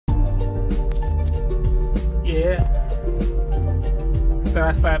Yeah. So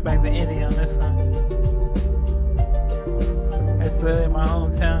I slide back to India on this one. It's literally my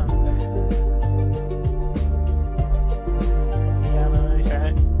hometown. Yeah, I know this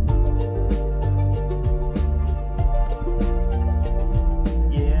right.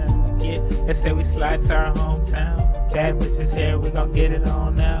 Yeah. They say we slide to our hometown. Bad bitches here, we gon' get it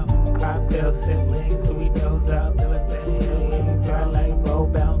on now. Cocktail siblings, so we doze out. Let's say, yeah, you try like roll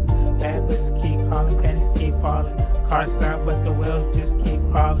bounce. Bad bitches keep calling, pennies keep falling. Car stop, but the wheels just keep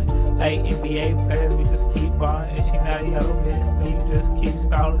crawling. Like NBA players, we just keep balling. If she not a yellow bitch, we just keep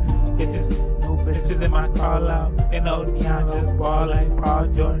stalling. Bitches, new bitches in my call out. They know Dion just ball like Paul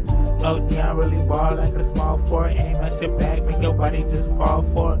George. No, Dion really ball like a small four. Aim at your back, make your body just fall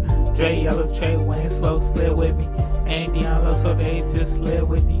for it. Dre, yellow Trey, Wayne, slow slid with me. Ain't Dion Lowe, so they just slid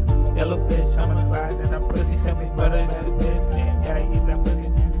with me. Yellow bitch, I'ma slide and I'm pussy. Send me butter, that bitch, and gotta eat that pussy.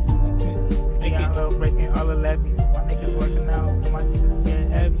 Dion Lowe breaking all the levies. My niggas working out, my niggas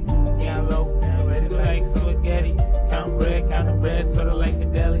getting heavy. Dion Lowe, ready like spaghetti. Count bread, sorta like a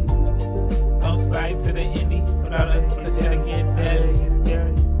deli. Don't slide to the indie without us, cause shit'll get deadly. It's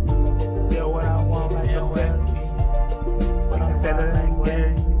scary. Feel what I want, like no West. But I'm better than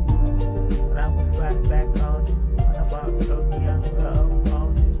Gary. But I'ma slide back on it. When I'm out, so Dion Lowe on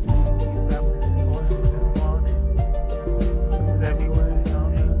it. These rappers in the morning, in the morning. It's everywhere on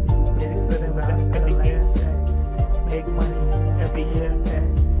it. Bitch, living without every year. Make money every year.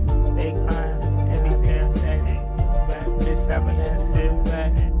 Big crime every year. Bad bitch stopping that shit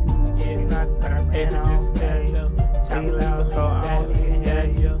back. Yeah, you not gonna pay to just stay. Chill out, so I don't yeah,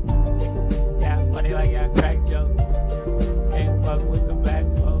 yo. Yeah, funny like y'all crack jokes. Can't fuck with the black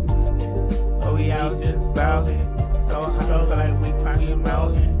folks. But we out just bowling. So I feel like we climbing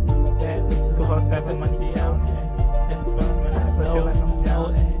mountain. Bad bitches supposed to have money out there. I feel like I'm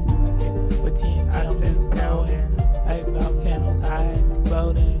doubting. But TNT, I'm just doubting. Like volcanoes, high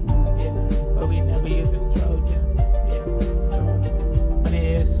exploding. Yeah, but we never using Trojans. Yeah, money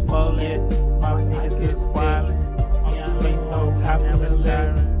is swollen. My pocket's wildin'. I'm just on top of the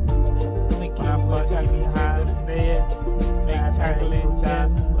list. Only keep my chocolate high. Make chocolate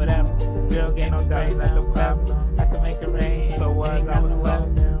chips, whatever. Girl game no thing like a problem. I can make it rain. So what? I'm the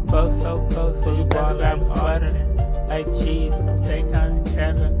weather. Close, so close, so you better grab a sweater. Like cheese, I'm stay kind of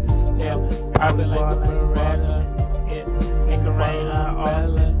cheddar. Yeah, poppin' like a Beretta. Yeah, make it rain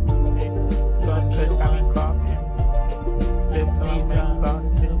umbrella. Gonna need one coffee. Just need drunk sauce.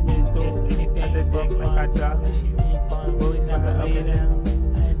 Bitch do anything for fun. Like I drop it, she need fun, but we never leave them.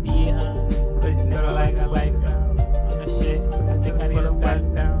 I ain't Dion, but it's never like I like them. I'm the shit, I think I need a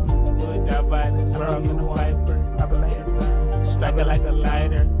dive down. Do a job by this bro, I'm in a wiper. I be like a strike it like a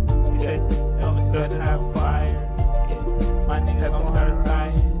lighter. Yeah, all of a sudden I'm fire. Yeah, my niggas gon' start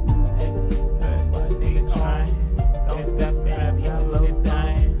crying. Hey, fuck nigga trying. Don't step in, Dion Lowe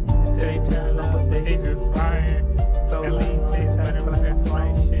dying. Say they turn up, but they just lying. So lean tastes better with that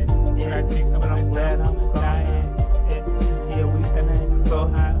swine shit. When I drink some of that, I'm dying. Yeah, we finna so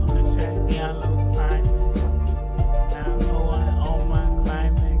high on the track. Dion Lowe climbing. Now no one on my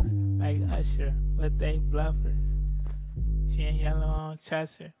climax like Usher, but they bluffers. She ain't yellow on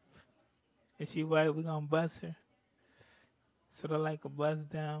trust her. If she white, we gon' bust her. Sorta like a buzz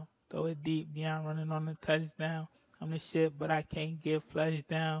down. Throw it deep, Dion running on the touchdown. I'm the shit, but I can't get flushed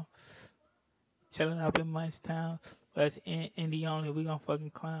down. Chillin' up in Munchtown, but it's in Indy only, we gon' fucking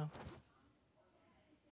clown.